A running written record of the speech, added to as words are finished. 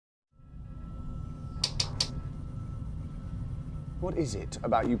What is it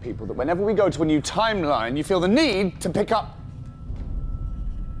about you people that whenever we go to a new timeline, you feel the need to pick up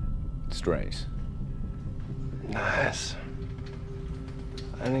strays? Nice.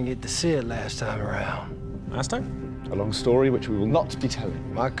 I didn't get to see it last time around. Last time? A long story which we will not be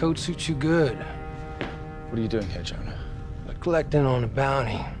telling. My coat suits you good. What are you doing here, Jonah? Collecting on a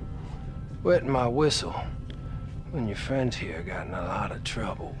bounty. Wetting my whistle. When your friends here got in a lot of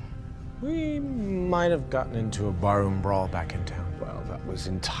trouble. We might have gotten into a barroom brawl back in town. Well, that was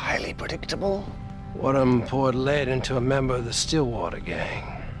entirely predictable. One of them poured lead into a member of the Stillwater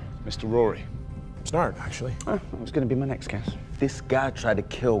gang. Mr. Rory. Snart, actually. That was going to be my next guess. This guy tried to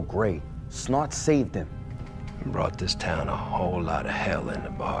kill Gray. Snart saved him. Brought this town a whole lot of hell in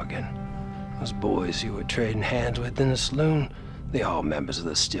the bargain. Those boys you were trading hands with in the saloon, they all members of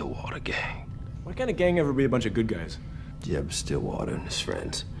the Stillwater gang. Why can't a gang ever be a bunch of good guys? Jeb Stillwater and his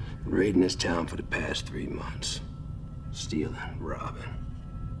friends been raiding this town for the past 3 months. Stealing, robbing,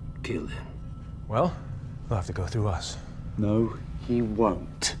 killing. Well, they'll have to go through us. No, he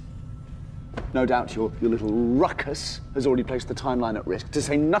won't. No doubt your little ruckus has already placed the timeline at risk, to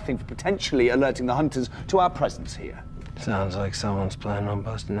say nothing for potentially alerting the hunters to our presence here. Sounds like someone's planning on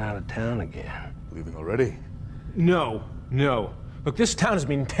busting out of town again. Leaving already? No. Look, this town is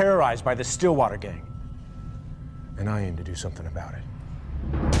being terrorized by the Stillwater gang. And I aim to do something about it.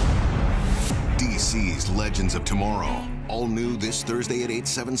 DC's Legends of Tomorrow. All new this Thursday at 8,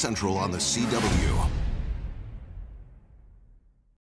 7 Central on the CW.